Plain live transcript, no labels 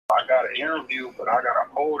I got an interview, but I got a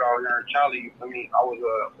hold out here in Cali. You feel me? I was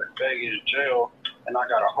in Vegas jail, and I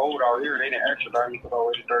got a hold out here. They didn't extradite me for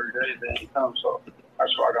over 30 days. They didn't come, so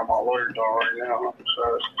that's why I got my lawyer done right now.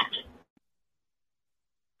 So,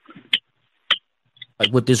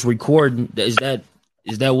 like with this recording, is that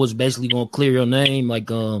what's basically gonna clear your name? Like,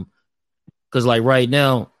 because like right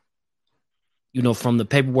now, you know, from the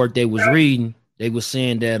paperwork they was reading, they was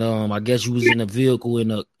saying that I guess you was in a vehicle in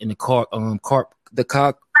the car the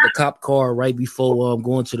cop car right before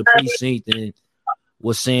going to the precinct and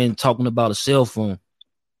was talking about a cell phone.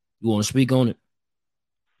 You want to speak on it?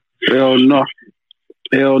 Hell no.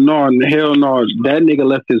 Hell no. That nigga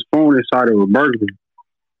left his phone inside of a burglary.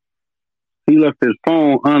 He left his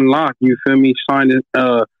phone unlocked, you feel me? Signed his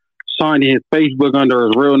Facebook under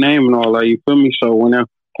his real name and all that, you feel me? So when the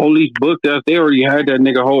police booked us, they already had that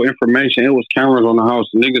nigga whole information. It was cameras on the house.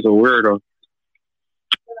 The niggas a weirdo.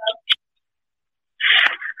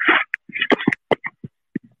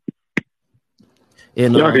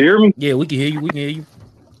 And y'all can hear me? Yeah, we can hear you.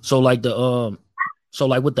 So like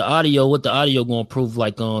with the audio, what the audio gonna prove?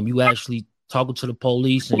 Like you actually talking to the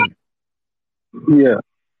police and yeah,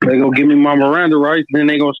 they gonna give me my Miranda rights. Then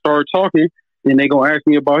they gonna start talking. Then they gonna ask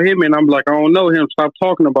me about him, and I'm like, I don't know him. Stop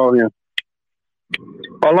talking about him.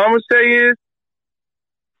 All I'm gonna say is,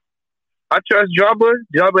 I trust Jabba.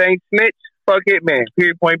 Jabba ain't snitch. Fuck it, man.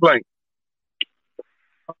 Period. Point blank.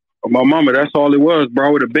 My mama, that's all it was, bro.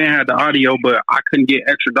 I would have been had the audio, but I couldn't get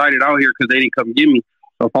extradited out here because they didn't come get me.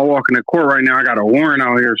 So if I walk in the court right now, I got a warrant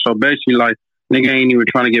out here. So basically, like, nigga ain't even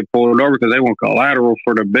trying to get pulled over because they want collateral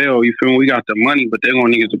for the bail. You feel me? We got the money, but they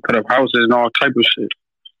want niggas to put up houses and all type of shit.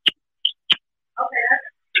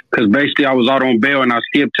 Because basically, I was out on bail and I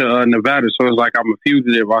skipped to Nevada, so it's like I'm a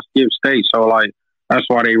fugitive. I skipped state, so like that's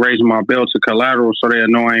why they raising my bail to collateral, so they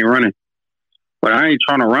know I ain't running. But I ain't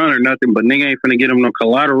trying to run or nothing. But nigga ain't finna get him no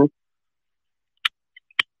collateral.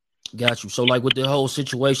 Got you. So like with the whole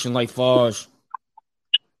situation, like far as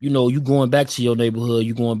you know, you going back to your neighborhood,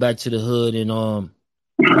 you going back to the hood, and you know,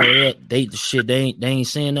 they ain't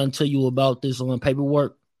saying nothing to you about this on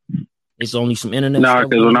paperwork. It's only some internet stuff.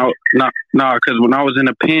 Because when I was in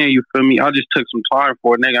the pen, you feel me? I just took some time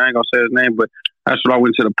for it, nigga. I ain't gonna say his name, but that's what I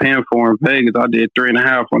went to the pen for in Vegas. I did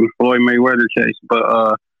 3.5 on the Floyd Mayweather case.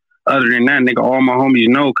 But other than that, nigga, all my homies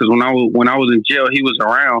know because when I was in jail, he was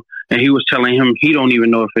around and he was telling him he don't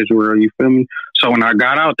even know if it's real. You feel me? So when I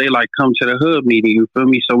got out, they like come to the hood meeting. You feel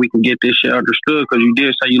me? So we can get this shit understood because you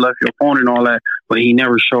did say you left your phone and all that, but he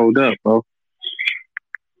never showed up, bro.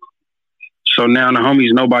 So now the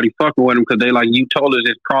homies, nobody fucking with him because they like, you told us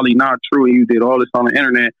it's probably not true and you did all this on the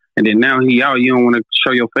internet and then now he out, you don't want to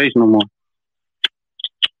show your face no more.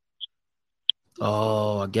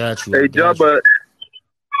 Oh, I got you. Hey, Jabba.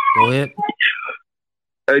 Go ahead.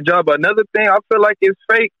 Hey, Jabba, another thing I feel like is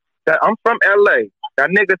fake, that I'm from LA. That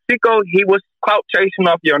nigga Tico, he was clout chasing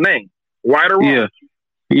off your name. Right or wrong?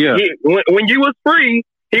 Yeah. When you was free,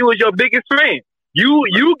 he was your biggest fan.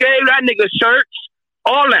 You gave that nigga shirts,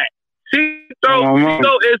 all that. Tico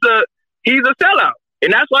he's a sellout,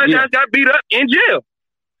 and that's why his ass got beat up in jail.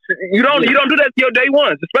 You don't do that to your day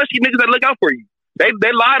ones, especially niggas that look out for you.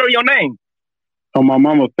 They lied on your name. Oh, my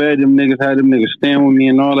mama fed them niggas, had them niggas stand with me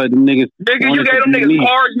and all that. Them niggas, nigga, you gave them niggas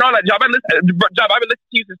cards and all that. I've been listening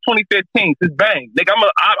to you since 2015, since Bang. Nigga,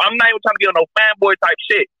 I'm not even trying to be on no fanboy type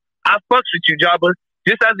shit. I fucks with you, Jabba,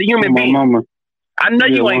 just as a human being. Mama. I know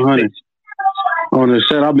you ain't snitch. On the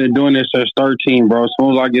set, I've been doing this since 13, bro. As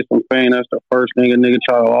soon as I get some fame, that's the first nigga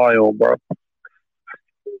try to lie on, bro.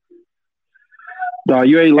 Nah,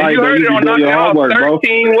 you ain't lying, bro. You can do your homework,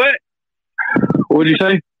 13, bro. What? What'd you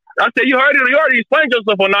say? I said you heard it. You already explained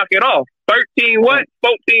yourself on Knock It Off. 13 what?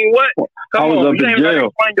 14 what? Come on, you ain't gonna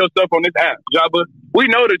explain yourself on this app, Jabba. We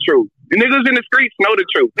know the truth. The niggas in the streets know the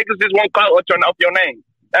truth. Niggas just won't call off your name.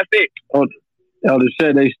 That's it. Elder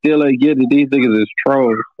said they still ain't getting it. These niggas is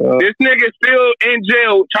trolls. This nigga is still in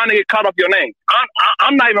jail trying to get caught off your name.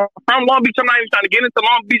 I'm not even from Long Beach. I'm not even trying to get into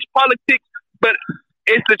Long Beach politics, but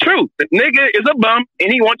it's the truth. The nigga is a bum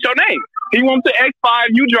and he wants your name. He wants the X5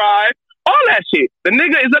 you drive, all that shit. The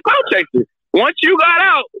nigga is a clout chaser. Once you got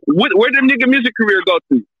out, where did nigga music career go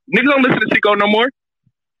to? Niggas don't listen to Chico no more.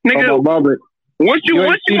 Nigga, once you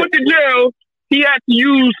went to jail, he had to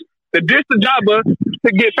use the diss of Jabba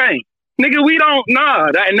to get fame. Nigga, we don't,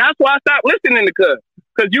 and that's why I stopped listening to Cuz.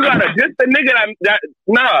 Because you gotta diss the nigga that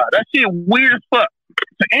shit weird as fuck.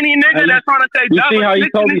 So any nigga that's trying to say you Jabba, see how he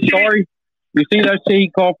told me sorry? You see that shit he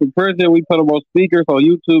called from prison? We put him on speakers on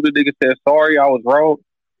YouTube. The nigga said, sorry, I was wrong.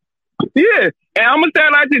 Yeah, and I'm gonna say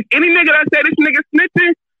like this: any nigga that said this nigga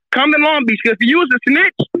snitching, come to Long Beach. Because if you was a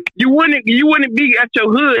snitch, you wouldn't be at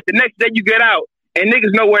your hood the next day you get out and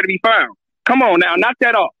niggas know where to be found. Come on now, knock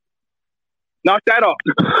that off. Knock that off.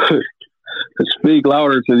 Speak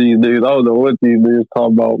louder to these dudes. I don't know what these dudes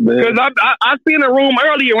talk about, man. Because I seen a room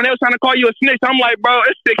earlier when they was trying to call you a snitch. I'm like, bro,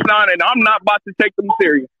 it's 6ix9ine, and I'm not about to take them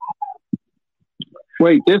serious.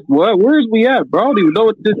 Wait, this what? Where's we at, bro? I don't even know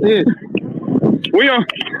what this is. We are.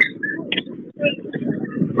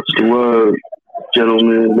 What's the word,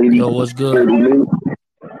 gentlemen, ladies? Yo, what's good? Gentlemen.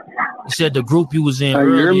 You said the group you was in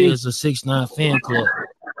earlier is a 6ix9ine fan club.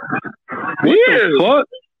 What?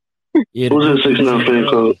 Yeah, Who's in 6ix9ine fan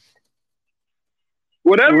club?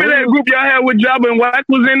 Whatever that group y'all had with Jabba and Wack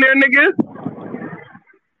was in there, nigga.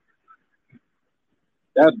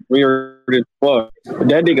 That's weird as fuck.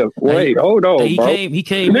 That nigga, wait, hold on, he bro. He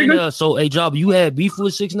came in there. So, hey, Jabba, you had beef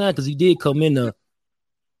with 6ix9ine because he did come in there.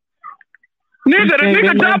 Nigga, the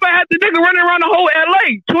nigga Jabba had the nigga running around the whole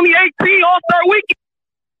LA. 2018 All-Star Weekend.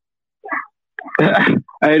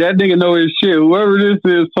 Hey, that nigga know his shit. Whoever this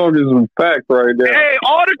is talking some facts right there. Hey,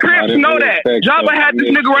 all the Crips know that. Jabba had this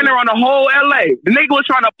nigga running around the whole LA. The nigga was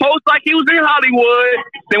trying to post like he was in Hollywood,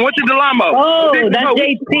 then went to Delamo. Oh, that's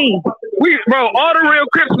JT. Bro, all the real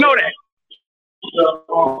Crips know that.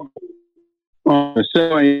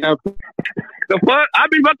 The fuck? I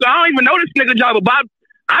don't even know this nigga Jabba, but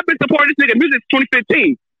I've been supporting this nigga music since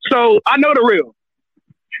 2015. So I know the real.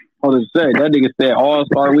 I was to say, that nigga said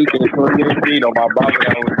All-Star Weekend 2018 on my brother.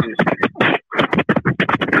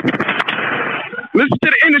 Listen to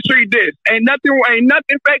the industry diss. Ain't nothing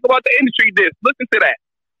fake about the industry diss. Listen to that.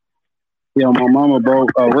 Yeah, my mama, bro,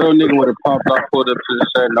 a real nigga would have popped up, pulled up to the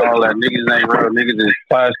set and all that. Niggas ain't real. Niggas is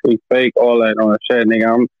plastic, fake, all that on the set,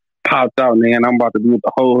 nigga. I'm popped out, nigga, and I'm about to be with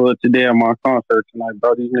the whole hood today at my concert tonight,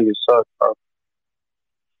 bro. These niggas suck, bro.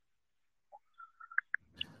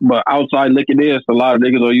 But outside looking in, a lot of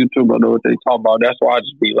niggas on YouTube don't know what they talk about. That's why I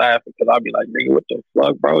just be laughing, because I be like, nigga, what the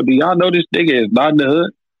fuck, bro? Do y'all know this nigga is not in the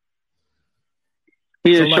hood?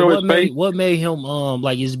 So like, what made him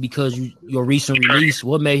like, is it because your recent release?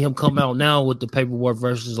 What made him come out now with the Paperwork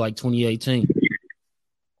versus like 2018?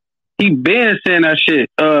 He been saying that shit.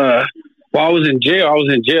 While I was in jail,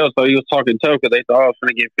 so he was talking tough because they thought I was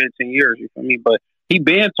gonna get 15 years. You feel me? But he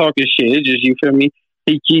been talking shit. It's just, you feel me?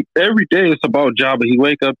 He keep every day it's about Jabba. He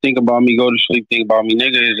wake up, think about me, go to sleep, think about me.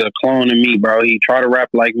 Nigga is a clone of me, bro. He try to rap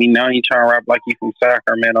like me. Now he try to rap like he from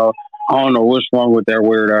Sacramento. I don't know what's wrong with that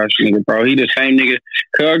weird ass nigga, bro. He the same nigga.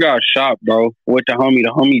 Cuz got shot, bro. With the homie. The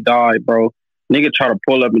homie died, bro. Nigga try to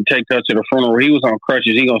pull up and take us to the funeral. He was on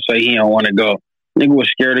crutches. He gonna say he don't want to go. Nigga was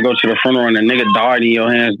scared to go to the funeral and the nigga died in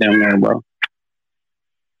your hands down there, bro.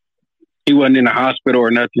 He wasn't in the hospital or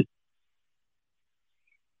nothing.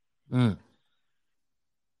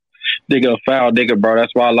 Nigga a foul nigga, bro.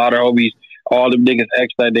 That's why a lot of homies, all them niggas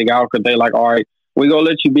X that nigga out because they like, all right, we gonna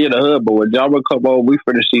let you be in the hood, but when Jabba come over, we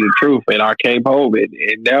finna see the truth. And I came home, and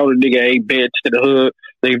now the nigga ain't been to the hood.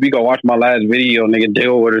 Nigga, if you go watch my last video, nigga,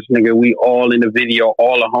 deal with us, nigga. We all in the video,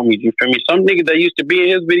 all the homies. You feel me? Some niggas that used to be in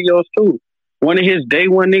his videos too. One of his day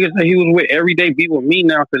one niggas that he was with every day be with me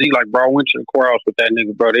now because he like, bro, I went to the courthouse with that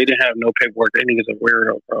nigga, bro. They didn't have no paperwork. That nigga's a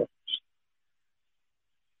weirdo, bro.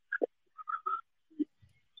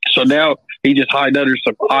 So now he just hide under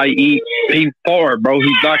some IE. He forward, bro.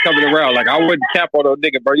 He's not coming around. Like, I wouldn't cap on no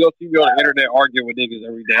nigga, bro. You'll see me on the internet arguing with niggas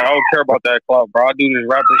every day. I don't care about that club, bro. I do this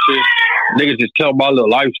rapping shit. Niggas just tell my little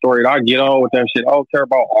life story and I get on with that shit. I don't care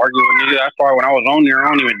about arguing with niggas. That's why when I was on there, I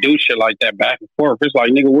don't even do shit like that back and forth. It's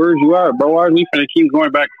like, nigga, where's you at, bro? Why are we finna keep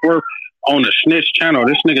going back and forth on the Snitch channel?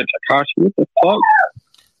 This nigga Tekashi, what the fuck?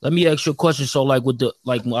 Let me ask you a question. So, like, with the,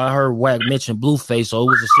 like, I heard Wack mention Blueface. So it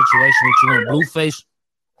was a situation with you and Blueface?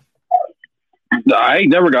 I ain't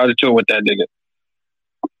never got into it with that nigga.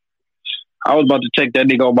 I was about to take that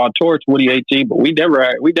nigga on my tour 2018, but we never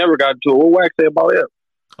got into it. What Wack say about it?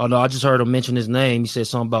 Oh no, I just heard him mention his name. He said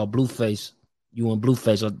something about Blueface. You and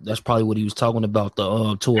Blueface. That's probably what he was talking about,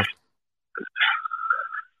 the tour.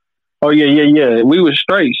 Oh yeah. We was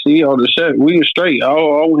straight. See, on the set, we was straight. I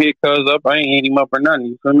don't hit cuz up. I ain't hit him up or nothing.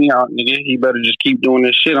 You feel me out, nigga? He better just keep doing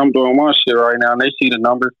this shit. I'm doing my shit right now, and they see the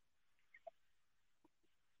numbers.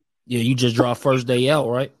 Yeah, you just dropped First Day Out,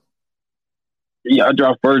 right? Yeah, I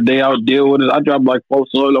dropped First Day Out, deal with it. I dropped like 4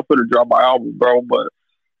 songs. I'm finna drop my album, bro, but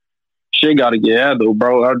shit gotta get handled,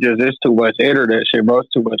 bro. It's too much internet shit, bro. It's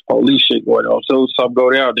too much police shit going on. So something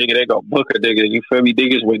go down, nigga, they gonna book a nigga. You feel me?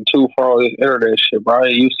 Niggas went too far on this internet shit, bro. I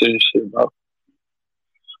ain't used to this shit, bro.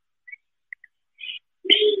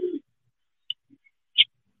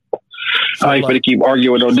 So I ain't finna keep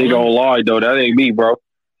arguing with no nigga online, though. That ain't me, bro.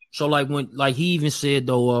 So, like, when, like, he even said,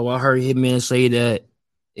 though, I heard Hitman say that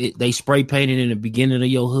they spray painted in the beginning of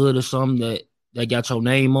your hood or something that got your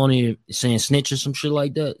name on it saying snitch or some shit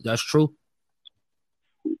like that. That's true?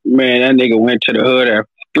 Man, that nigga went to the hood at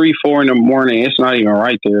 3, 4 in the morning. It's not even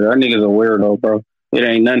right there. That nigga's a weirdo, bro. It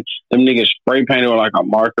ain't nothing. Them niggas spray painted with like a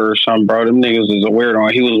marker or something, bro. Them niggas is a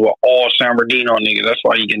weirdo. He was with all San Bernardino niggas. That's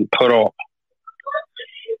why he getting put off.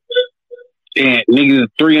 And niggas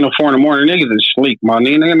 3 and 4 in the morning, niggas is sleep, my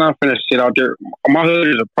nigga. Nigga not finna sit out there. My hood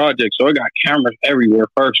is a project, so it got cameras everywhere.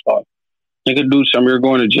 First off, nigga do something, you're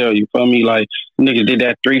going to jail. You feel me? Like niggas did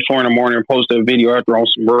that 3, 4 in the morning and posted a video after on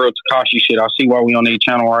some real Takashi shit. I see why we on their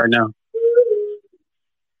channel right now.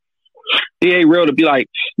 He ain't real to be like,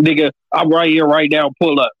 nigga, I'm right here, right now,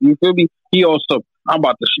 pull up. You feel me? He also, I'm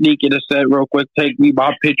about to sneak in a set real quick, take me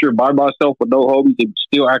my picture by myself with no homies and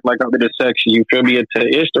still act like I'm in a section. You feel me? Into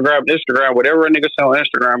Instagram, whatever a nigga say on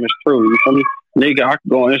Instagram is true. You feel me? Nigga, I can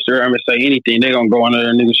go on Instagram and say anything. They gonna go on there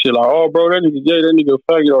and nigga shit like, oh, bro, that nigga gay, that nigga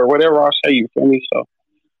faggot, or whatever I say, you feel me? So,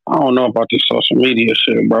 I don't know about this social media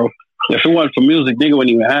shit, bro. If it wasn't for music, nigga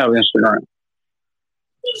wouldn't even have Instagram.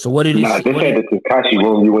 So what it is? Nah, this ain't the Takashi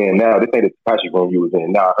room you in now. This ain't the Takashi room you was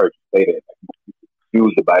in now. I heard you say that. You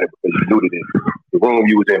used about it because you knew this. The room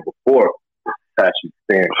you was in before Takashi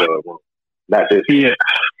Fan Club room. Not this. Yeah.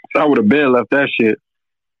 I would have been left that shit.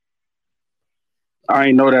 I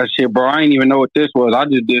ain't know that shit, bro. I ain't even know what this was. I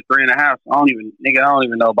just did 3.5. I don't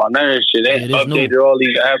even know about none of this shit. They updated all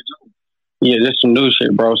these apps. Yeah, this some new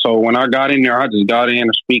shit, bro. So when I got in there, I just got in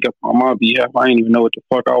to speak up on my behalf. I didn't even know what the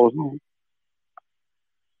fuck I was on.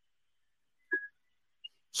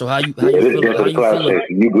 So how you feel?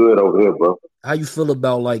 You good over here, bro? How you feel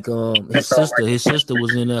about like his sister? His sister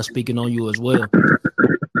was in there speaking on you as well.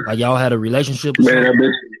 Like y'all had a relationship or something? Man, that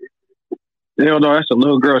bitch. Hell no, that's a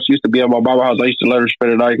little girl. She used to be at my mama's house. I used to let her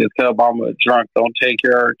spend the night because tell mama drunk, don't take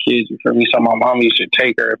care of her kids. You feel me? So my mama used to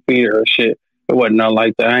take her and feed her and shit. It wasn't nothing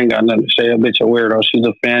like that. I ain't got nothing to say. That bitch a weirdo. She's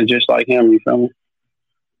a fan just like him. You feel me?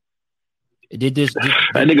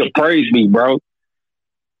 That nigga praised me, bro.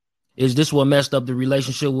 Is this what messed up the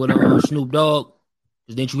relationship with Snoop Dogg?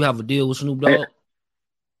 Didn't you have a deal with Snoop Dogg?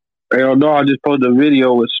 Hell no, I just posted a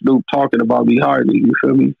video with Snoop talking about me hardly. You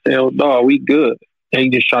feel me? Hell no, we good. They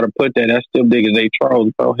just try to put that. That's still big as they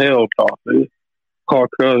trolls. So hell talk, man. Call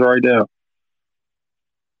Cuz right now.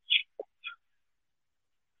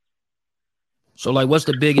 So like, what's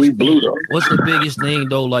the biggest? What's the biggest thing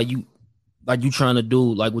though? Like you trying to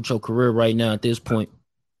do like with your career right now at this point?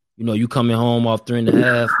 You know, you coming home off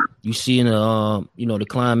 3.5. You seeing the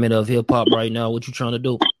climate of hip hop right now. What you trying to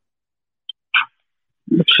do?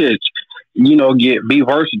 Shit, be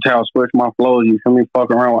versatile, switch my flows. You feel me?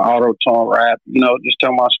 Fuck around with auto tune rap. Just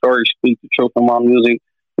tell my story, speak the truth in my music.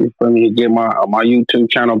 You feel me? Get my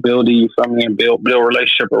YouTube channel building. You feel me? And build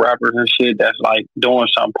relationship with rappers and shit. That's like doing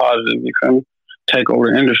something positive. You feel me? Take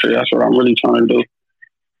over the industry. That's what I'm really trying to do.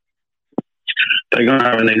 They gonna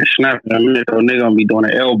have a nigga snapping at me. So nigga gonna be doing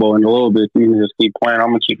an elbow in a little bit. You can just keep playing. I'm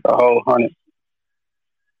gonna keep the whole 100.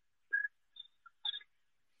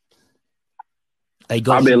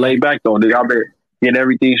 I've been laid back though, nigga. I've been getting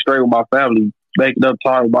everything straight with my family, making up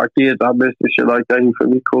time with my kids. I miss this shit like that. You feel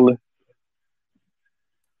me? Cooler.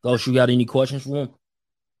 Ghost, you got any questions for him?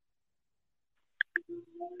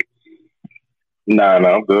 Nah,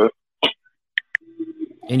 I'm good.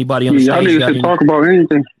 Anybody on the stage got any, talk about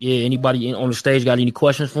anything? Yeah, anybody on the stage got any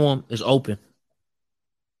questions for him? It's open.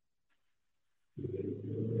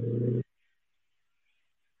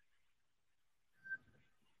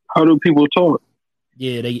 How do people talk?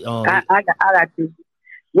 Yeah, they. I got you.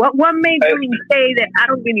 What made them say that? I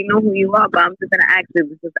don't really know who you are, but I'm just gonna ask it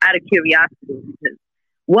just out of curiosity. Because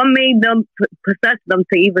what made them possess them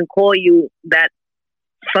to even call you that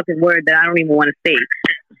fucking word that I don't even want to say?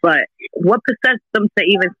 But what possessed them to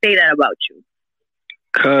even say that about you?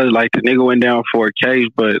 Cause like the nigga went down for a case,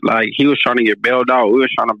 but like he was trying to get bailed out. We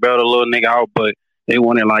was trying to bail the little nigga out, but they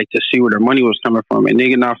wanted like to see where their money was coming from. And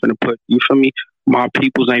nigga not finna put, you feel me? My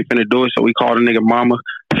peoples ain't finna do it, so we called the nigga mama.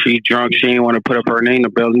 She drunk, she ain't want to put up her name to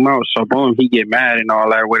bail him out. So boom, he get mad and all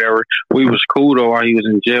that, whatever. We was cool though while he was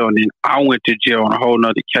in jail, and then I went to jail on a whole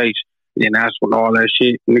nother case. And that's when all that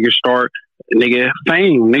shit niggas start. Nigga,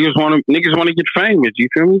 fame. Niggas want to get famous. You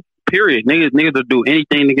feel me? Period. Niggas will do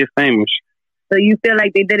anything to get famous. So you feel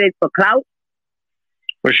like they did it for clout?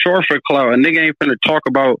 For sure, for clout. A nigga ain't finna talk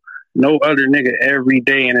about no other nigga every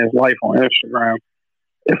day in his life on Instagram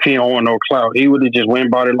if he don't want no clout. He would have just went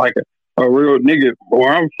about it like a real nigga.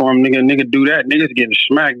 Where I'm from, nigga do that. Niggas getting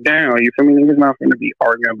smacked down. You feel me? Niggas not finna be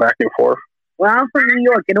arguing back and forth. Well, I'm from New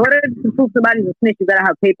York. In order to prove somebody's a snitch, you gotta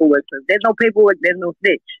have paperwork. So if there's no paperwork, there's no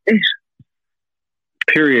snitch.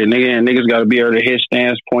 Period, nigga. And niggas gotta be able to hit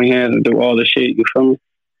stands, point hands, and do all the shit. You feel me?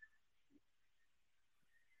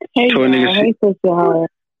 Hey,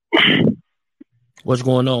 What's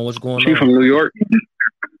going on? She from New York?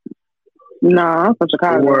 Nah, I'm from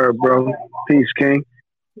Chicago. Word, bro. Peace, King.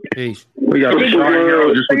 Peace. We got the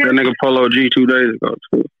shot just with that nigga Polo G 2 days ago,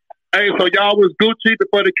 too. Hey, so y'all was Gucci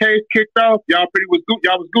before the case kicked off? Y'all was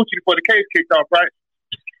Gucci before the case kicked off, right?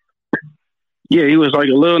 Yeah, he was like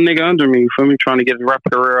a little nigga under me, for me, trying to get his rap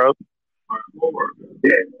career up.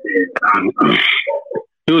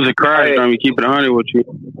 He was a crash on me, keep it 100 with you.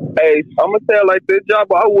 Hey, I'm gonna say it like this, job.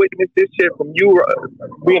 I witnessed this shit from you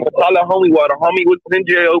being a solid homie while the homie was in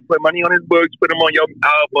jail, put money on his books, put him on your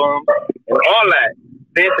album, and all that.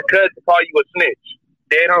 Then the cousin call you a snitch.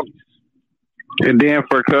 Dead homies. And then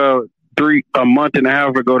for a month and a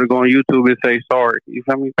half ago to go on YouTube and say sorry. You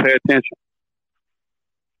feel me? Pay attention.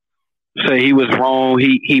 Say he was wrong.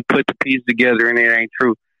 He put the pieces together and it ain't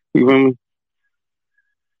true. You feel me?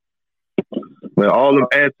 Man, all them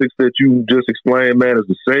antics that you just explained, man, is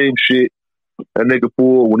the same shit that nigga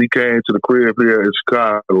pulled when he came to the crib here in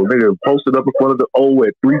Chicago. Nigga posted up in front of the O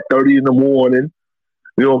at 3:30 in the morning.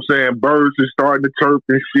 You know what I'm saying? Birds is starting to chirp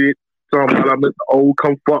and shit. Talking about Mr. O,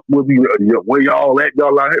 come fuck with me. Where y'all at?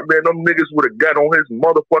 Y'all out here, man. Them niggas would have got on his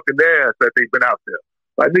motherfucking ass that they been out there.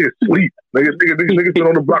 Like niggas sleep. Niggas been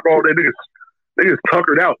on the block all day. Niggas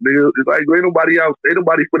tuckered out. Nigga, it's like ain't nobody else. Ain't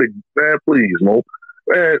nobody for the man. Please, Mo.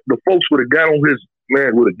 Man, the folks would have got on his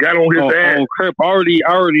ass. Oh, Crip, I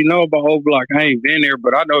already know about O Block. I ain't been there,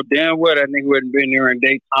 but I know damn well that nigga wouldn't been there in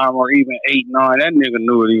daytime or even 8, 9. That nigga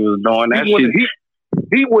knew what he was doing. That shit.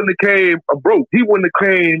 He wouldn't have came broke. He wouldn't have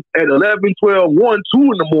came at 11, 12, 1, 2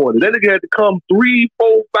 in the morning. That nigga had to come 3,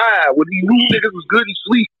 4, 5 when he knew niggas was good and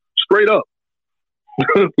sleep straight up.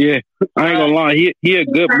 Yeah, I ain't gonna lie. He a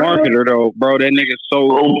good marketer though, bro. That nigga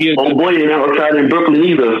boy ain't outside in Brooklyn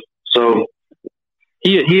either. So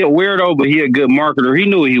he a weirdo, but he a good marketer. He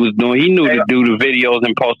knew what he was doing. He knew to do the videos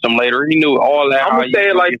and post them later. He knew all that. I'm gonna say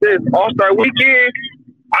it like this: All-Star Weekend.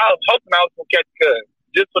 I was hoping I was gonna catch Cuz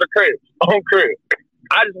just for the crib, on crib.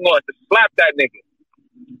 I just wanted to slap that nigga.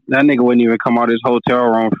 That nigga wouldn't even come out his hotel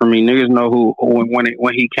room for me. Niggas know who when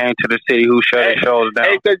he came to the city who shut his shows down.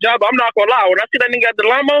 Hey, cause job, I'm not gonna lie. When I see that nigga at the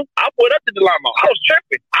Lamo, I pulled up to the Lamo. I was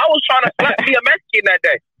tripping. I was trying to slap me a Mexican that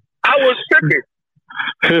day. I was tripping.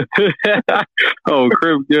 Oh,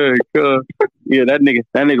 Crip, good. Yeah, that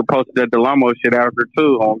nigga posted that Delamo shit after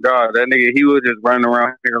too. Oh God, that nigga, he was just running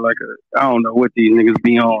around here like I don't know what these niggas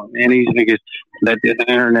be on. Man, these niggas that did the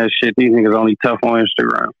internet shit. These niggas only tough on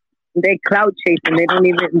Instagram. They clout chasing.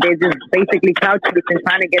 They're just basically clout chasing,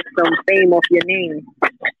 trying to get some fame off your name.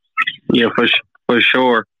 Yeah, for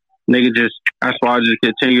sure. Nigga, that's why I just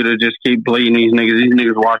continue to just keep bleeding these niggas. These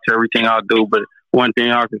niggas watch everything I do, but one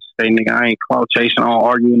thing I can say, nigga, I ain't clout chasing. I don't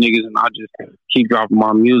argue with niggas, and I just keep dropping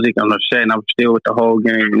my music on the set, and I'm still with the whole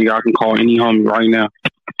game. Nigga, I can call any homie right now.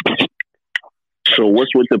 So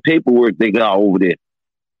what's with the paperwork they got over there?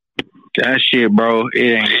 That shit, bro, it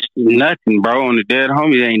ain't nothing, bro. On the dead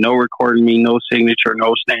homie, there ain't no recording me, no signature,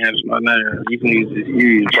 no stamps, none of that. You can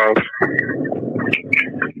use, bro.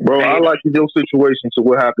 Bro, I like your situation to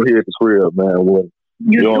what happened here at the crib, man. When,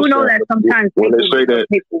 you do know that sometimes when they say that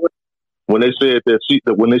paperwork. When they said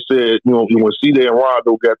when C-Day and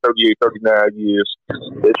Rondo got 38, 39 years,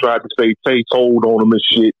 they tried to say Tay told on them and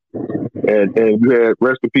shit. And you had,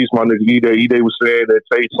 rest in peace, my nigga E-Day. E-Day was saying that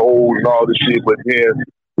Tay told and all this shit, but then,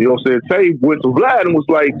 you know what I'm saying, Tay went to Vlad and was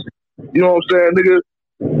like, you know what I'm saying, nigga,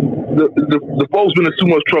 the folks been in too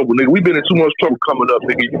much trouble, nigga. We been in too much trouble coming up,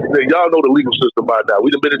 nigga. Y'all know the legal system by now.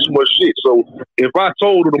 We done been in too much shit. So if I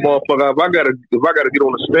told the motherfucker, if I gotta get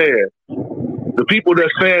on the stand, the people that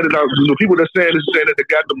saying that they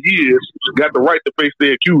got them years got the right to face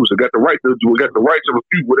their accuser, got the right to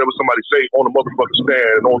refute whatever somebody say on the motherfucking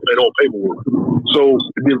stand and on paperwork. So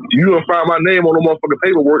if you don't find my name on the motherfucking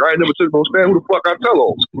paperwork, I ain't never took no stand. Who the fuck I tell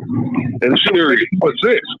on? And shit makes too much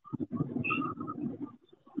sense.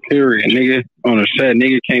 Period, nigga. On the set,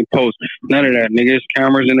 nigga can't post none of that, nigga. It's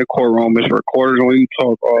cameras in the courtroom, it's recorders when you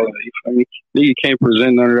talk, all that. You feel me? Nigga can't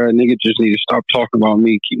present none of that. Nigga just need to stop talking about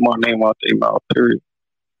me. Keep my name out their mouth. Period.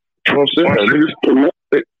 You know what I'm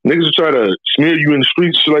saying? Niggas will try to smear you in the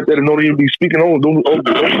streets, shit like that, and don't even be speaking on. Don't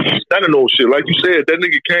stand on shit. Like you said, that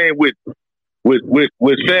nigga came with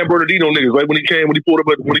San Bernardino niggas. Like when he pulled up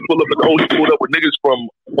at the O, he pulled up with niggas from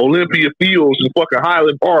Olympia Fields and fucking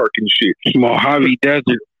Highland Park and shit. Mojave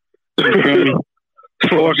Desert.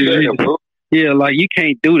 Yeah, like you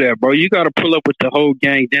can't do that, bro. You gotta pull up with the whole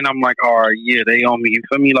gang. Then I'm like, all right, yeah, they on me. You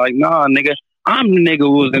feel me? Like, nah, nigga, I'm the nigga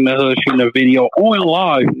who was in the hood shooting a video on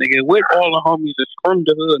live, nigga, with all the homies that's from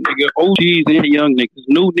the hood, nigga, OGs and young niggas,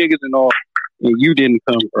 new niggas and all. And you didn't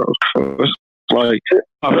come, bro. So it's like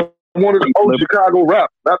one of the old Chicago rap.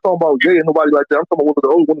 Not talking about Jay and nobody like that. I'm talking about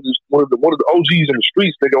one of the OGs in the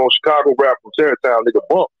streets, nigga, on Chicago rap from Tarrytown, nigga,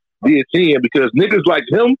 Bump. did 10 because niggas like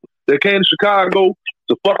him that came to Chicago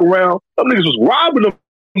to fuck around, them niggas was robbing them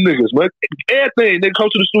niggas, man. Everything. They come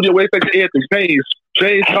to the studio, they take everything.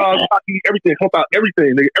 Chains, cars, hockey, everything. Come out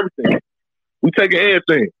everything, nigga, everything. We taking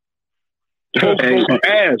everything. Folks go some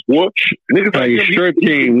ass, boy. Niggas like a strip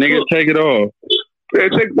team, nigga, take it off. Yeah,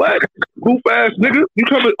 take what? Goof ass nigga. You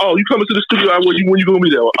coming to the studio when you gonna be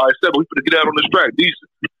there? All right, 7, we finna get out on this track. Decent.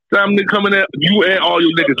 Time nigga coming at you and all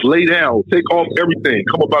your niggas lay down. Take off everything.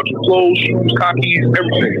 Come about your clothes, shoes, khakis,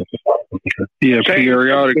 everything. Yeah,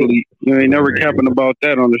 periodically. You ain't never capping about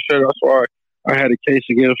that on the show. That's why I had a case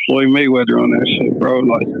against Floyd Mayweather on that shit, bro.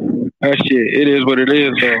 Like, that shit, it is what it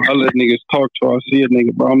is, though. I let niggas talk till I see a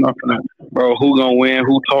nigga, bro. I'm not gonna, bro, who gonna win,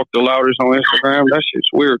 who talk the loudest on Instagram? That shit's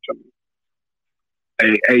weird to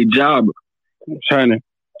me. Hey, Job. China.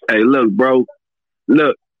 Hey, look, bro.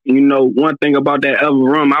 Look, you know, one thing about that other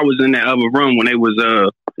room, I was in that other room when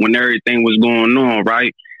when everything was going on,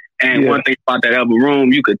 right? And one thing about that other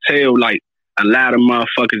room, you could tell, like, a lot of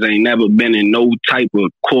motherfuckers ain't never been in no type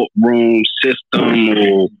of courtroom system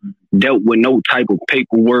or dealt with no type of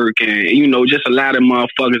paperwork. And, you know, just a lot of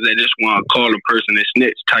motherfuckers that just want to call a person a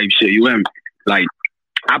snitch type shit. You hear me? Like,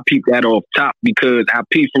 I peeped that off top because I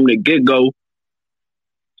peeped from the get-go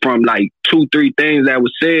from, like, 2-3 things that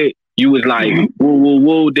was said. You was like, whoa, whoa,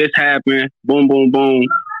 whoa, this happened, boom, boom, boom.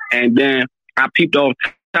 And then I peeped off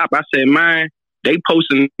top. I said, man, they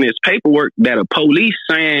posting this paperwork that a police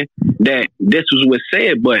saying that this was what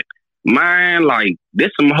said, but mine, like, this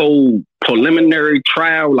some whole preliminary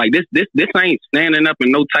trial. Like, this ain't standing up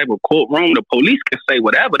in no type of courtroom. The police can say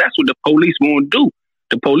whatever. That's what the police gonna do.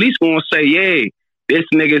 The police gonna say, yeah, this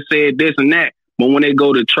nigga said this and that. But when they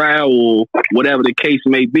go to trial or whatever the case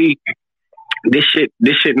may be, this shit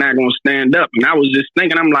not gonna stand up. And I was just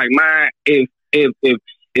thinking, I'm like, man, if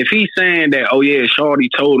he's saying that, oh yeah, Shorty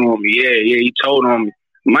told on me, yeah, he told on me,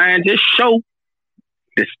 man, just show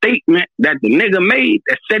the statement that the nigga made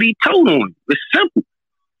that said he told on you. It's simple.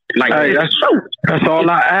 Like, hey, that's all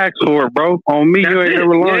I asked for, bro. On me, you ain't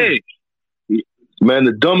ever lying. Yeah. Man,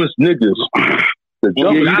 the dumbest niggas,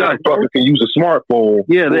 motherfuckers can use a smartphone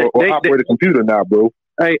or operate a computer now, bro.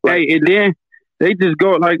 Hey, and then they just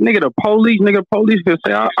go like, nigga, the police can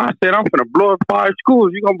say, I said I'm gonna blow up 5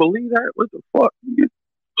 schools. You gonna believe that? What the fuck?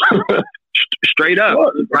 Straight up,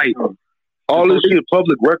 right? All this shit is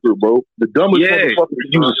public record, bro. The dumbest motherfucker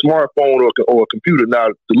can use a smartphone or a computer now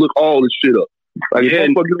to look all this shit up. Like, if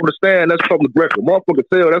motherfucker you understand, that's public record. Motherfucker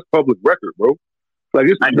tell that's public record, bro. Like,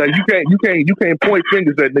 it's like you can't point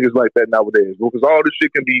fingers at niggas like that nowadays, bro. Because all this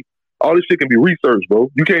shit can be researched, bro.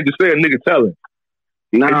 You can't just say a nigga telling.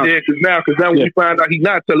 Nah. Because now when we find out he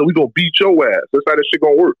not telling, we gonna beat your ass. That's how this shit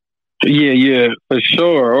gonna work. Yeah, for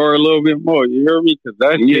sure, or a little bit more. You hear me? Because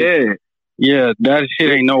that shit, that shit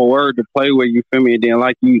ain't no word to play with. You feel me? And then,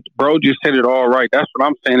 like, bro just said it all right. That's what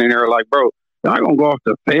I'm saying in there. Like, bro, y'all gonna go off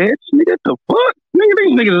the feds, nigga? The fuck, nigga?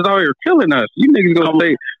 These niggas is out here killing us. You niggas gonna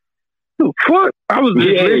say the fuck? I was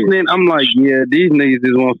just listening. I'm like, yeah, these niggas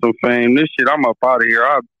just want some fame. This shit, I'm up out of here.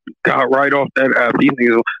 I got right off that app. These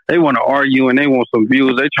niggas, they want to argue and they want some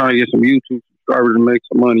views. They trying to get some YouTube subscribers to make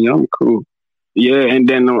some money. I'm cool. Yeah, and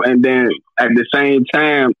then at the same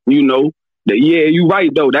time, you know, you right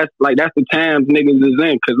though. That's the times niggas is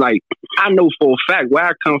in. Cause like, I know for a fact where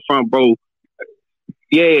I come from, bro.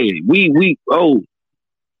 Yeah, the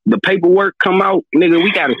paperwork come out, nigga.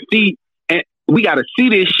 We gotta see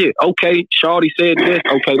this shit. Okay, Shorty said this.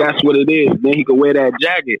 Okay, that's what it is. Then he could wear that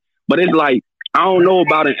jacket. But it's like, I don't know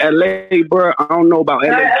about in LA, bro. I don't know about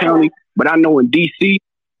LA County, but I know in DC,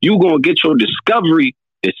 you gonna get your discovery.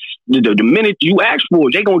 The minute you ask for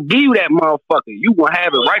it, they gonna give you that motherfucker. You gonna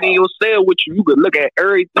have it right in your cell with you. You could look at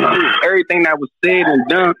everything that was said and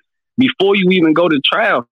done before you even go to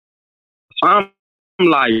trial. So I'm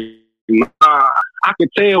like, I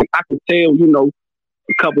could tell, you know,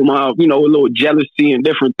 a couple of you know, a little jealousy and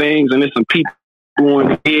different things, and there's some people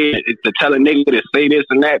going here to tell a nigga to say this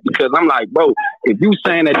and that, because I'm like, bro, if you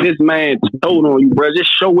saying that this man told on you, bro,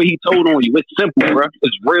 just show what he told on you. It's simple, bro.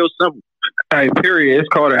 It's real simple. Hey, period. It's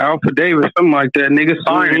called an affidavit, something like that. Nigga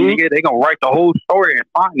sign it, nigga. They gonna write the whole story and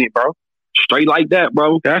sign it, bro. Straight like that,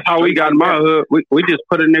 bro. That's how we got in my hood. We just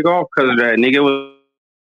put a nigga off because of that. Nigga was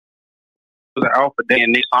an affidavit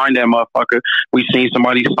and they signed that motherfucker. We seen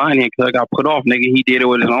somebody sign it because I got put off. Nigga, he did it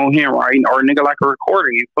with his own handwriting, or nigga like a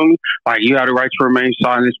recording. You feel me? Like, you got the right to remain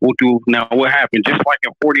silent. We'll do now. What happened? Just like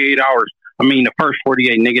in 48 hours. I mean, the first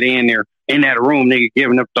 48, nigga, they in there in that room, nigga,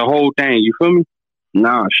 giving up the whole thing. You feel me?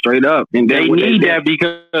 Nah, straight up. And they need that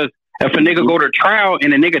because if a nigga go to trial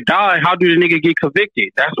and a nigga die, how do the nigga get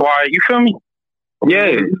convicted? That's why, you feel me?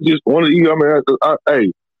 Yeah. Just one of you, I mean,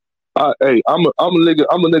 hey, Hey, I'm a nigga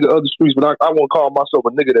of the streets, but I won't call myself a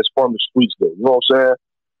nigga that's from the streets though. You know what I'm saying?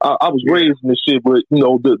 I was raised in this shit, but you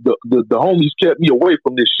know the homies kept me away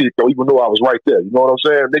from this shit though, even though I was right there. You know what I'm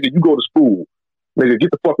saying? Nigga, you go to school. Nigga,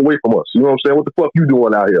 get the fuck away from us. You know what I'm saying? What the fuck you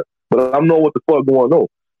doing out here? But I know what the fuck going on.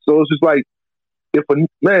 So it's just like, if a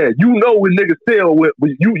man, you know when niggas tell,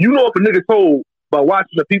 you know if a nigga told by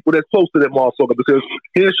watching the people that's close to that motherfucker. Because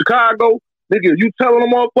here in Chicago, nigga, you telling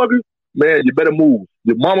them motherfuckers, man, you better move.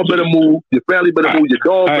 Your mama better move. Your family better move. Your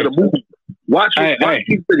dog better move. Watch these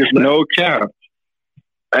niggas, man. No cap.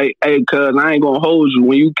 Hey, cuz I ain't gonna hold you.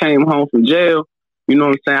 When you came home from jail, you know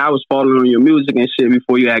what I'm saying? I was following your music and shit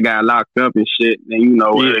before you had got locked up and shit. And you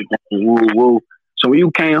know, woo. So when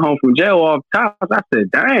you came home from jail off top, I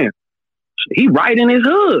said, damn, he right in his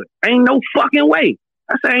hood. Ain't no fucking way.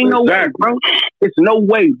 I said, ain't no way, bro. It's no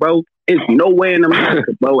way, bro. It's no way in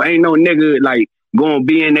America, bro. Ain't no nigga like gonna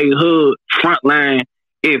be in their hood front line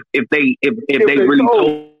if they really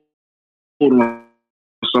told them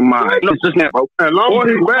somebody. It's just that, bro. Long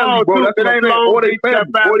Beach small, bro. It ain't Long Beach got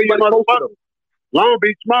 5 million motherfuckers. Long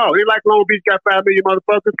Beach small. It like Long Beach got 5 million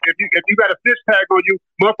motherfuckers. If you got a six pack on you,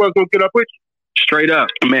 motherfuckers gonna get up with you. Straight up,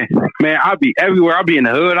 man. I'll be everywhere. I'll be in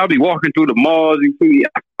the hood. I'll be walking through the malls.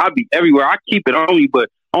 I'll be everywhere. I keep it on me, but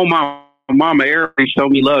on my mama, everybody show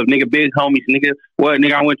me love. Nigga, big homies. Nigga, what?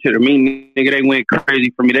 Nigga, I went to the meeting. Nigga, they went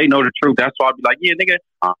crazy for me. They know the truth. That's why I'll be like, yeah, nigga,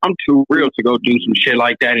 I'm too real to go do some shit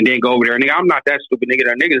like that and then go over there. Nigga, I'm not that stupid, nigga.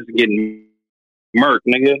 That niggas is getting murked,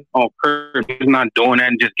 nigga. On purpose. He's not doing that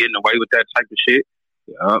and just getting away with that type of shit.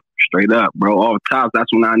 Yup, straight up, bro. Off top,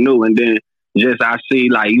 that's when I knew. And then just I see,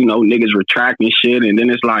 like, you know, niggas retracting shit. And then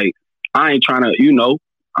it's like, I ain't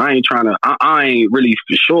really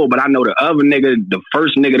for sure, but I know the other nigga, the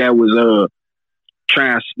first nigga that was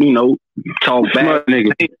talk back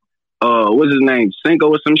nigga. What's his name? Cinco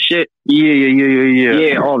or some shit? Yeah.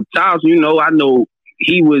 Yeah, all the times, you know, I know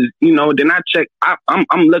he was, you know, then I check,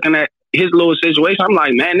 I'm looking at his little situation. I'm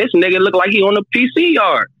like, man, this nigga look like he on the PC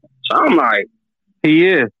yard. So I'm like, he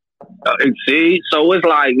is. See? So it's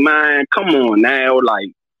like, man, come on now.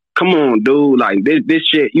 Like, come on, dude. Like, this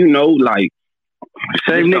shit, you know, like,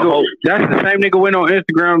 same nigga. That's the same nigga went on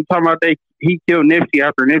Instagram talking about he killed Nipsey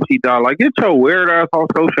after Nipsey died. Like, get your weird ass off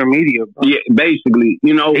social media, bro. Yeah, basically.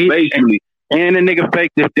 You know, basically. And the nigga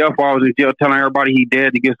faked this death while I was in jail, telling everybody he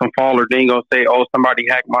dead to get some followers. Then gonna say, oh, somebody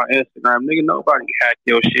hacked my Instagram. Nigga, nobody hacked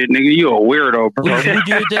your shit. Nigga, you a weirdo, bro. Who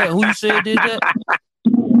did that? Who you said did that?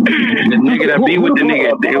 The nigga that be with the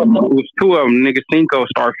nigga, it was two of them. Nigga Cinco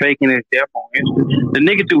start faking his death on Instagram. The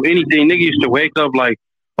nigga do anything. Nigga used to wake up like,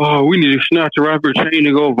 oh, we need to snatch a rapper chain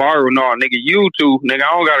to go viral. No, nigga, YouTube, nigga,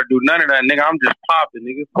 I don't gotta do none of that, nigga. I'm just popping,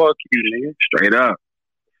 nigga. Fuck you, nigga. Straight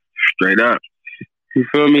up. You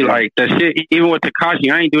feel me? Like, that shit, even with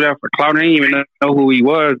Tekashi, I ain't do that for clout. I didn't even know who he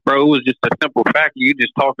was, bro. It was just a simple fact. You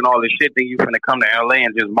just talking all this shit, then you finna come to LA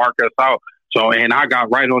and just mark us out. So, and I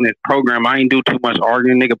got right on this program. I ain't do too much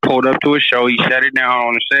arguing. Nigga pulled up to a show. He shut it down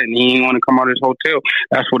on the set, and he ain't want to come out of his hotel.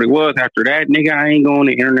 That's what it was. After that, nigga, I ain't going on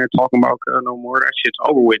the internet talking about cuz no more. That shit's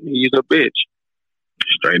over with. He's a bitch.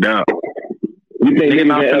 Straight up. You think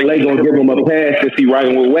niggas in LA gonna give him a pass if he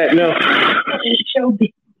riding with Wack now?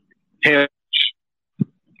 Hell.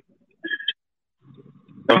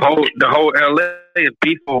 The whole LA is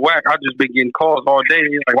beef with Wack. I just been getting calls all day.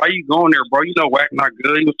 He's like, why you going there, bro? You know Wack not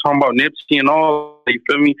good. He was talking about Nipsey and all. You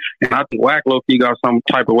feel me? And I think Wack low-key got some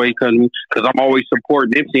type of way because I'm always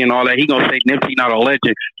supporting Nipsey and all that. He gonna say Nipsey not a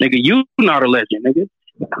legend. Nigga, you not a legend, nigga.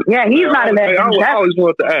 Yeah, he's not a legend. I always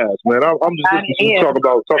wanted to ask, man. I'm just listening to you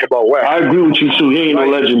talk about Wack. I agree with you too. He ain't no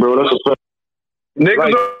legend, bro. That's a fact. Niggas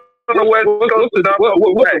like, on the West Coast.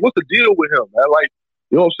 What's the deal with him, man? Like,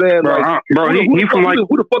 you know what I'm saying? Bro, like,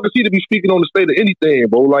 who the fuck is he to be speaking on the state of anything,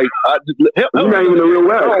 bro? Like, he's not even the real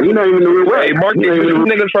Wack. He's not even the real Wack. Hey, Mark,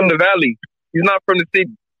 niggas from the valley. He's not from the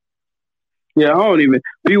city. Yeah, I don't even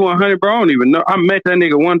be 100, bro. I don't even know. I met that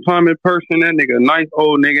nigga one time in person. That nigga, nice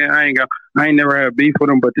old nigga. I ain't never had beef with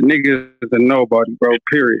him, but the nigga is a nobody, bro.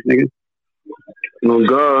 Period, nigga. Oh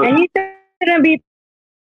God. And he shouldn't be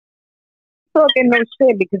talking no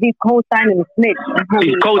shit because he's co-signing the snitch.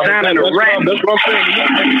 He's co-signing the rap. That's what I'm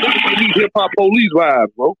saying. He's hip hop police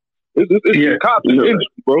vibes, bro. It's cops in the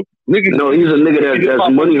industry, bro. Niggas, no, he's a nigga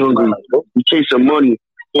that's money hungry. He chasing money.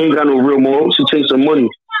 He ain't got no real morals. He chasing money.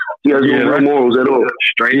 He has no real morals at all.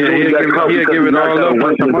 Straight. He'll give it all up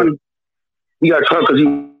for some money. He got caught because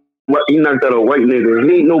he knocked out a white nigga.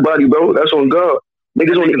 He ain't nobody, bro. That's on God.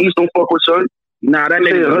 Niggas on the East don't fuck with son. Nah, that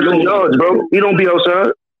nigga's a loser, yards, bro. He don't be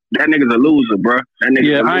outside. That nigga's a loser, bro. I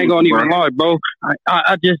ain't gonna even lie, bro. I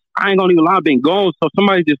ain't gonna even lie. I've been gone. So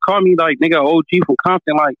somebody just called me like, nigga, OG from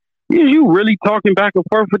Compton. Like, you really talking back and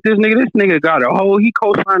forth with this nigga? This nigga got he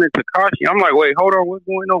co-signed Tekashi. I'm like, wait, hold on, what's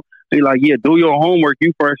going on? He like, yeah, do your homework.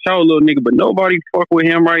 You for a show, little nigga, but nobody fuck with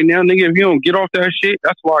him right now, nigga. If you don't get off that shit,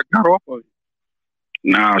 that's why I got off of it.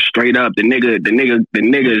 Nah, straight up, the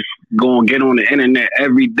nigga's gonna get on the internet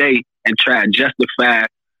every day and try to justify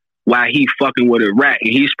why he fucking with a rat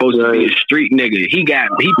and he's supposed to be a street nigga. He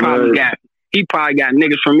probably got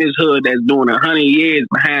niggas from his hood that's doing 100 years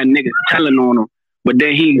behind niggas telling on him. But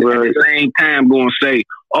then he at the same time gonna say,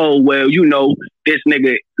 oh well, you know, this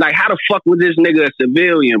nigga, like, how the fuck was this nigga a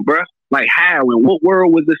civilian, bruh? Like, how? In what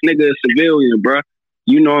world was this nigga a civilian, bruh?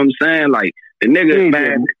 You know what I'm saying? Like, the nigga,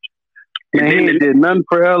 man, he did nothing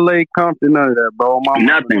for LA Compton, none of that, bro.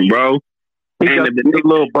 Nothing, bro. He got the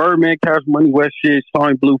little Birdman, Cash Money, West shit,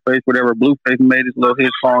 song Blueface, whatever. Blueface made his little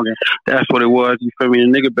hit song, and that's what it was. You feel me?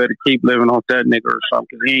 The nigga better keep living off that nigga or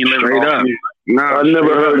something. He ain't living straight off up. me. Nah, I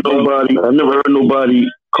never heard nobody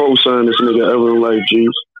co-sign this nigga ever in life, G's.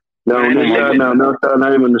 Now not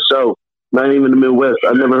even in the South, not even in the Midwest.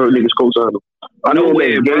 I never heard niggas co-sign him. I know him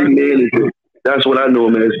as game manager. That's what I know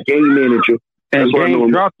him as, game manager. That's and what I know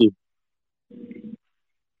him dropped him.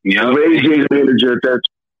 Yeah, AJ's manager at that.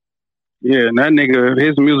 Yeah, and that nigga,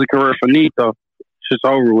 his music career finito. Shit's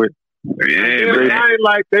over with. Yeah, I ain't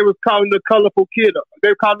like they was calling the colorful kid. They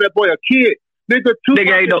were calling that boy a kid. Nigga,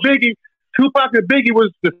 Tupac and Biggie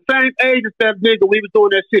was the same age as that nigga when he was doing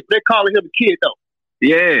that shit. They calling him a kid though.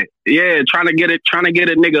 Yeah, trying to get a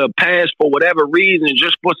nigga a pass for whatever reason,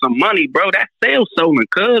 just for some money, bro. That's sales selling,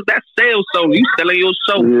 cuz. That's sales selling. You selling your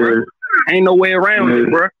soul, bro. Ain't no way around it,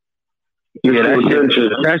 bro. Yeah,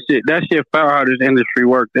 that shit foul how this industry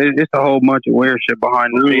works. It's a whole bunch of weird shit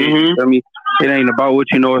behind the scenes. I mean, it ain't about what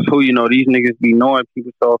you know, it's who you know. These niggas be knowing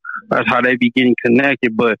people, so that's how they be getting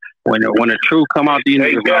connected. But when the truth come out, these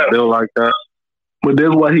niggas not built like that. But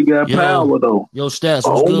that's why he got power, though. Yo, Stats,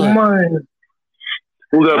 what's good? Man.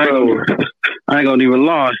 Who got power? I ain't gonna even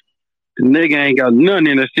lie. The nigga ain't got nothing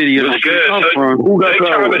in the city of come from. Who got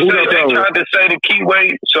power? They tried to say the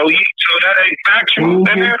keyway, so that ain't factual.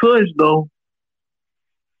 He pushed, though.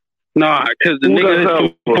 Nah, because the nigga is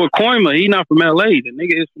from Pacoima. He not from LA. The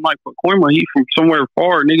nigga is from like Pacoima. He from somewhere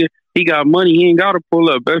far. Nigga, he got money. He ain't got to pull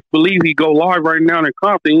up. Best believe he go live right now in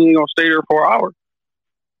Compton. He ain't gonna stay there for an hour.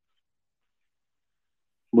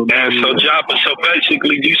 So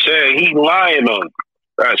basically, you saying he lying on him.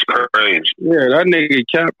 That's crazy. Yeah, that nigga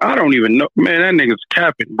cap. I don't even know, man. That nigga's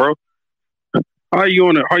capping, bro. How you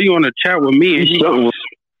on a chat with me and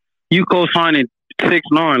you co-signing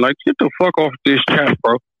 6ix9ine? Like, get the fuck off this chat,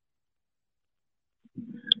 bro.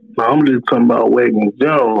 No, I'm just talking about Wagon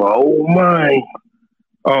Joe. Oh my.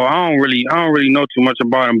 Oh, I don't really know too much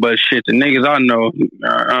about him, but shit, the niggas I know,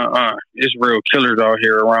 it's real killers out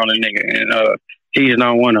here around the nigga, and he's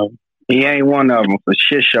not one of them. He ain't one of them for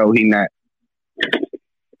shit show. He not.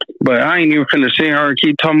 But I ain't even finna sit here and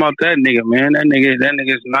keep talking about that nigga, man. That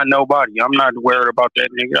nigga's not nobody. I'm not worried about that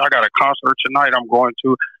nigga. I got a concert tonight I'm going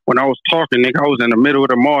to. When I was talking, nigga, I was in the middle of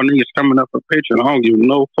the mall. Niggas coming up for pictures. I don't give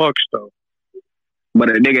no fucks, though.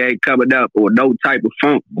 But a nigga ain't covered up with no type of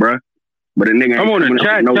funk, bruh. But a nigga ain't I'm on the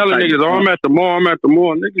chat telling niggas, I'm at the mall.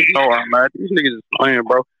 Niggas know I'm at. These niggas is playing,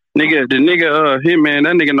 bro. The nigga, Hitman,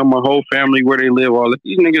 that nigga know my whole family, where they live, all that.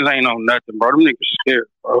 These niggas ain't on nothing, bro. Them niggas scared,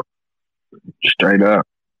 bro. Straight up.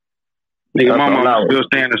 Nigga, my mom still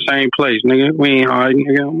stay in the same place, nigga. We ain't hiding,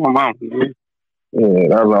 nigga. My mom, nigga. Yeah,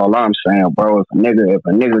 that's all I'm saying, bro. If a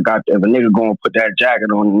nigga gonna put that jacket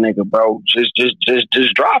on the nigga, bro, just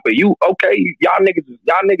drop it. You okay? Y'all niggas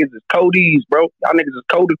is codees, bro. Y'all niggas is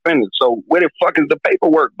co-defendants. So where the fuck is the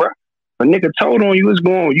paperwork, bro? If a nigga told on you,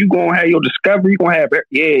 you gonna have your discovery. You gonna have it.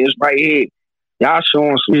 Yeah, it's right here. Y'all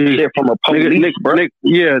showing some shit from a police, bro.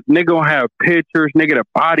 Nigga gonna have pictures. Nigga the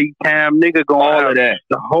body cam. Nigga gonna all have of that.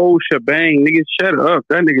 The whole shebang. Nigga, shut up.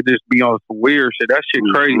 That nigga just be on some weird shit. That shit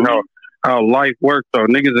crazy. How life works, though.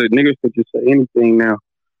 Niggas could just say anything now.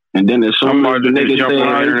 And then as soon as the niggas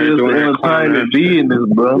say time to be in this,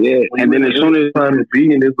 bro. Yeah, and then as soon as time to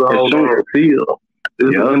be in this whole field,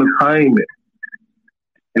 it's entertainment.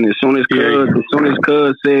 And as soon as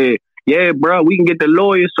Cuz said, yeah, bro, we can get the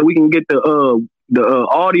lawyers so we can get the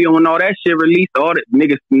audio and all that shit released. All the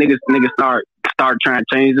niggas start trying to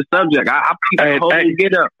change the subject. I the whole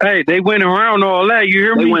get up. Hey, they went around all that. You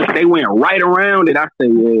hear me? They went right around it. I say,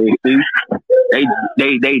 yeah,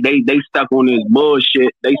 see, they stuck on this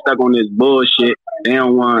bullshit. They don't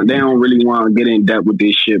really want to get in depth with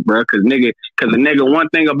this shit, bro. Cause a nigga, one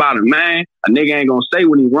thing about it, man, a nigga ain't gonna say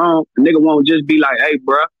when he wrong. A nigga won't just be like, hey,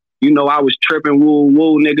 bro, you know I was tripping,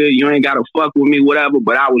 woo, nigga. You ain't gotta fuck with me, whatever.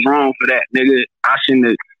 But I was wrong for that, nigga. I shouldn't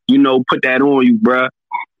have, put that on you, bro.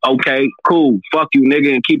 okay, cool, fuck you,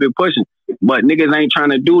 nigga, and keep it pushing. But niggas ain't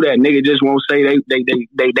trying to do that. Nigga just won't say they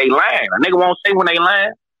lying. A nigga won't say when they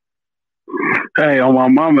lying. Hey, on my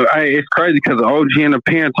mama, hey, it's crazy because OG in the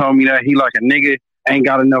pen told me that he like a nigga ain't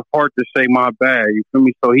got enough heart to say my bad. You feel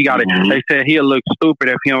me? So he got it. They said he'll look stupid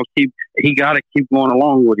if he got to keep going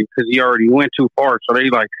along with it because he already went too far. So they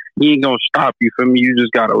like, he ain't going to stop. You feel me? You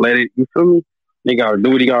just got to let it. You feel me? They got to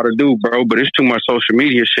do what he got to do, bro. But it's too much social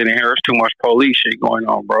media shit in here. It's too much police shit going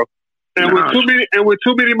on, bro. And with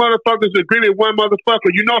too many motherfuckers agree with one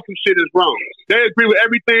motherfucker, you know some shit is wrong. They agree with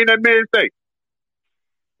everything that man say.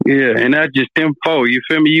 Yeah, and that's just them four. You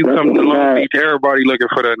feel me? You come to Long Beach, everybody looking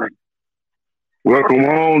for that nigga. Welcome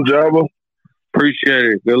home, Jabba. Appreciate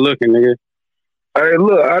it. Good looking, nigga. Hey,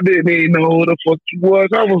 look, I didn't even know who the fuck you was.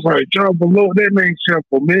 I was like, Jabba, look, that name sound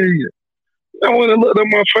familiar. I went and looked at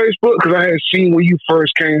my Facebook because I had seen when you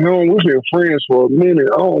first came home. We've been friends for a minute.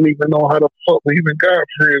 I don't even know how the fuck we even got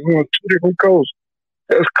friends. We're on two different coasts.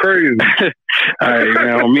 That's crazy. Hey,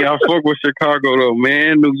 man, I fuck with Chicago, though,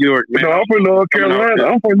 man. New York, man. No, I'm from North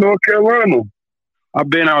Carolina. I've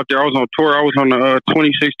been out there. I was on tour. I was on the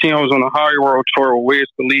 2016. I was on the High Road tour with Wiz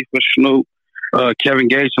Khalifa, Snoop, Kevin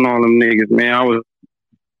Gates, and all them niggas, man. I was...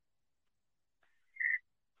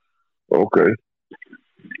 Okay.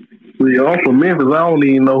 See, I'm from Memphis. I don't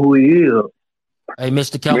even know who he is. Hey,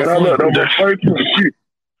 Mr. California. Man,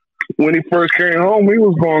 when he first came home, he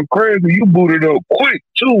was going crazy. You booted up quick,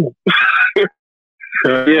 too.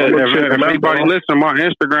 Yeah, if anybody listen, my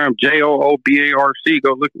Instagram, JOOBARC,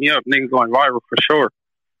 go look me up. Niggas going viral for sure.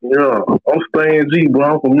 Yeah, I'm staying G,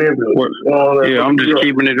 bro. I'm from Memphis. Yeah, I'm just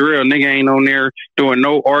keeping it real. Nigga ain't on there doing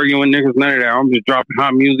no arguing, niggas, none of that. I'm just dropping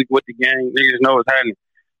hot music with the gang. Niggas know what's happening.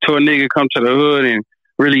 Till a nigga come to the hood and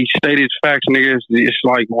really state his facts, niggas, it's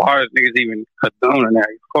like, why is niggas even condoning that?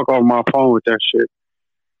 Fuck off my phone with that shit.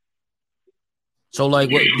 So, like,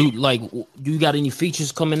 do you got any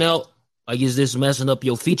features coming out? Like, is this messing up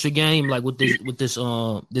your feature game? Like, with this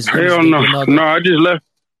Hell no. No, I just left.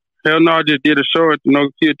 Hell no, I just did a show at the No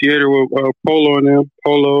Kid Theater with Polo and them.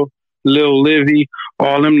 Polo, Lil Livy,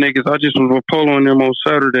 all them niggas. I just was with Polo and them on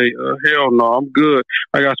Saturday. Hell no, I'm good.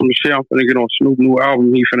 I got some shit. I'm finna get on Snoop new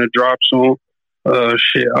album. He finna drop soon.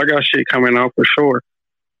 Shit, I got shit coming out for sure.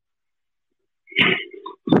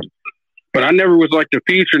 But I never was like the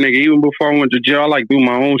feature nigga. Even before I went to jail, I like do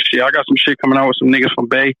my own shit. I got some shit coming out with some niggas from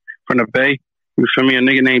the Bay. You feel me? A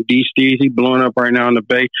nigga named D Steez. He blowing up right now in the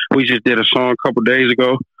Bay. We just did a song a couple days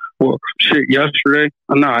ago. Well, shit, yesterday.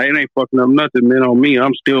 Nah, it ain't fucking up nothing, man, on me.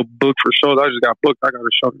 I'm still booked for shows. I just got booked. I got a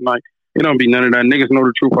show tonight. It don't be none of that. Niggas know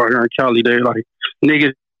the truth out here in Cali. They like,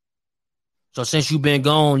 niggas. So since you been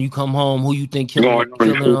gone, you come home, who you think killing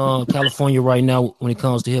California right now when it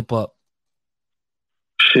comes to hip-hop?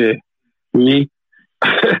 Shit. Me?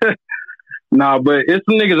 Nah, but it's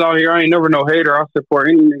some niggas out here. I ain't never no hater. I support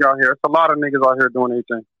any nigga out here. It's a lot of niggas out here doing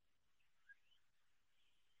anything.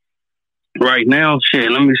 Right now,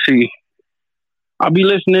 shit, let me see. I be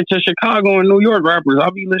listening to Chicago and New York rappers. I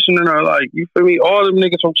be listening to, like, you feel me? All them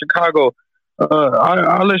niggas from Chicago.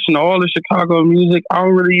 I listen to all the Chicago music. I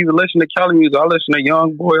don't really even listen to Cali music. I listen to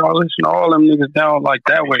Young Boy. I listen to all them niggas down like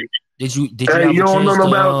that way. Did you have a chance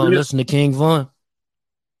to listen to King Von?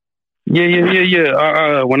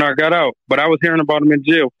 Yeah. When I got out, but I was hearing about him in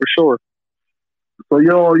jail for sure. So you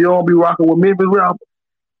don't be rocking with Memphis rappers?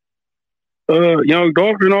 Young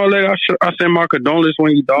Dolph and all that. I sent my condolences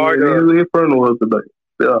when he died. He was in front of us today.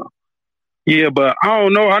 Yeah, but I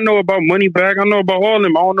don't know. I know about Moneybagg. I know about all of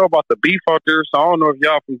them. I don't know about the beef out there, so I don't know if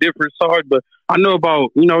y'all from different sides, but I know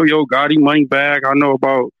about, Yo Gotti, Moneybagg. I know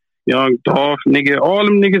about Young Dolph, nigga. All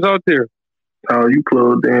them niggas out there. Oh, you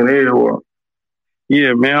plugged in everywhere.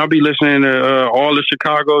 Yeah, man. I'll be listening to all the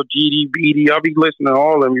Chicago, GD, BD. I'll be listening to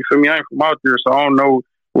all of them. You feel me? I ain't from out there, so I don't know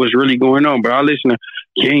what's really going on, but I listen to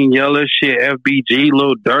King Yella, shit, FBG,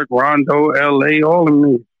 Lil Durk, Rondo, LA, all of them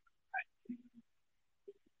niggas.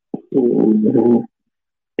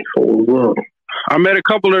 I met a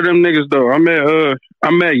couple of them niggas though. I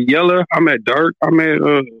met Yella, I met Durk, I met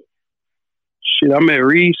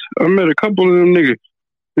Reese. I met a couple of them niggas.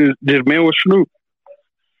 This man was Snoop.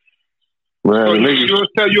 Man, so you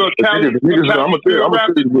tell you a Cali, I'm gonna tell you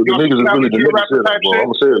the niggas is really the niggas, bro. I'm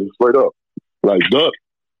gonna say it straight up. Like Durk,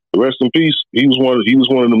 rest in peace. He was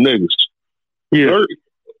one of them niggas. Yeah.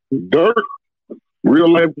 Durk, real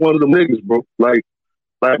life one of them niggas, bro. Like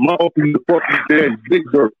my opening the fucking dad, Big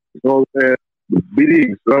Durk. You know what I'm saying?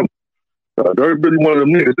 BD. Durk really one of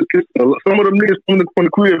them niggas. Some of them niggas from the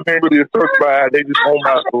crib ain't really certified. They just own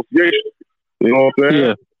my association. You know what I'm saying?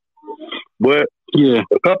 Yeah. But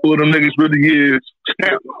a couple of them niggas really is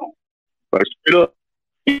stamped. Like straight up.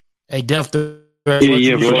 Hey, Def, the Yeah.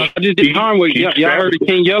 I just did time with y'all heard of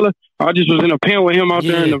King Yella? I just was in a pen with him out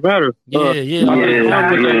there in Nevada. He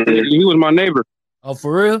was my neighbor. Oh,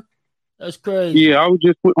 for real? That's crazy. Yeah, I was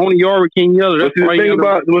just on the yard with King Yella. That's the thing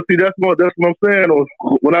about. That's what I'm saying.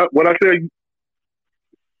 When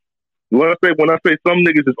I say some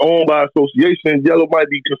niggas is owned by association, Yellow might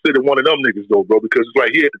be considered one of them niggas though, bro. Because it's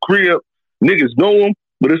like he at the crib, niggas know him,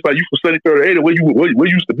 but it's like you from 73rd Ada, where you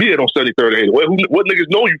used to be at on 73rd Ada. What niggas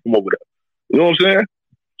know you from over there? You know what I'm saying?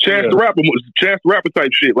 Chance the Rapper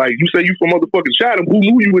type shit. Like you say you from motherfucking Chatham. Who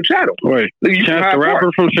knew you in Chatham? Right. Chance the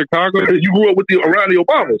Rapper from Chicago. You grew up around the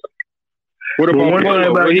Obamas. What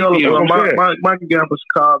about Yellow? Mikey got from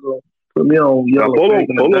Chicago. Put me on Yellow.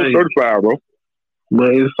 Polo certified, bro. But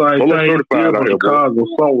it's like certified out here, Chicago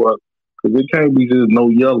somewhat, because it can't be just no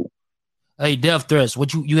Yellow. Hey, Death Threats,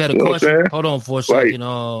 what you had a question? Hold on for a second,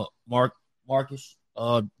 Marcus.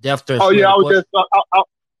 Death Threats. Oh yeah, I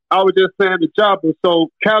was just saying the job. So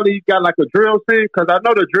Cali got like a drill scene, because I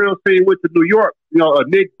know the drill scene went to New York. You know,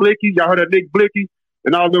 Nick Blicky. Y'all heard of Nick Blicky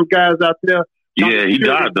and all those guys out there. Yeah, he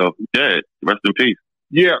died though. Dead. Rest in peace.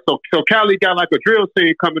 Yeah, so Cali got like a drill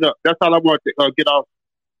scene coming up. That's all I want to get off.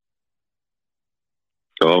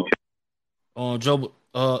 Oh, okay. Joe.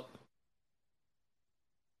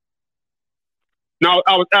 No,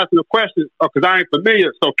 I was asking a question because I ain't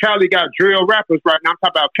familiar. So Cali got drill rappers right now. I'm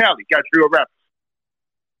talking about Cali got drill rappers.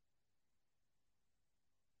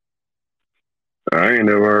 I ain't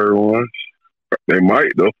never heard one. They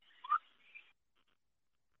might though.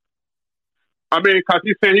 I mean, because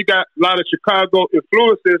he's saying he got a lot of Chicago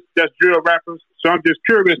influences that's drill rappers. So I'm just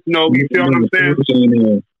curious to know. You feel what I'm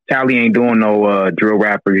saying? Cali ain't doing no drill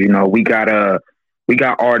rappers. You know, we got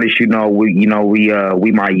artists. You know, we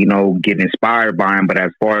might get inspired by them. But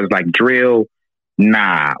as far as like drill,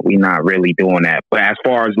 nah, we not really doing that. But as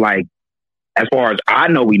far as I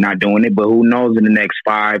know, we not doing it. But who knows in the next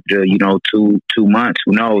 5 to 2 months?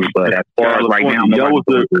 Who knows? But as far as right now,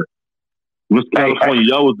 Mr. California,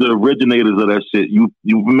 y'all was the originators of that shit. You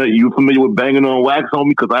familiar with Banging on Wax, homie?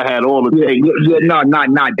 Because I had all the tapes. Yeah, no,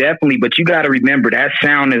 not definitely. But you got to remember that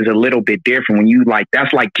sound is a little bit different. When you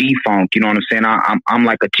that's like G-Funk. You know what I'm saying? I'm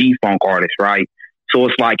like a G-Funk artist, right? So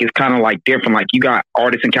it's kind of like different. Like you got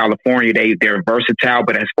artists in California, they're versatile.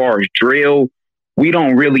 But as far as drill, we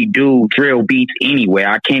don't really do drill beats anyway.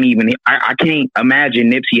 I can't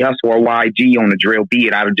imagine Nipsey Hussle or YG on a drill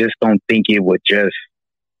beat. I just don't think it would just.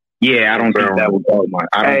 Yeah, I don't think that would work.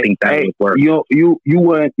 I don't think that would work. You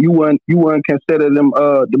wouldn't consider them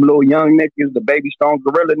little young niggas, the Baby Stone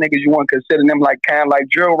Gorilla niggas. You wouldn't consider them like kind of like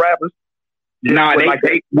drill rappers. Nah,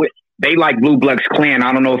 they like Blue Bloods Clan.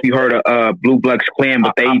 I don't know if you heard of Blue Bloods Clan,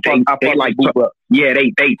 but they like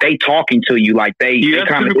they talking to you like they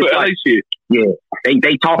kind of like shit. Yeah,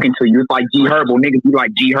 they talking to you. It's like G Herbo niggas. You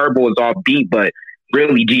like G Herbo is off beat, but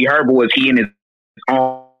really G Herbo is he in his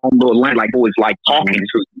own little line, like who is like talking to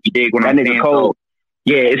you. You dig what I'm saying? So,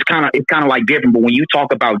 yeah, it's kind of like different. But when you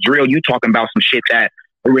talk about drill, you talking about some shit that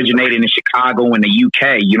originated in Chicago and the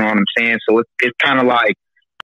UK. You know what I'm saying? So it's kind of like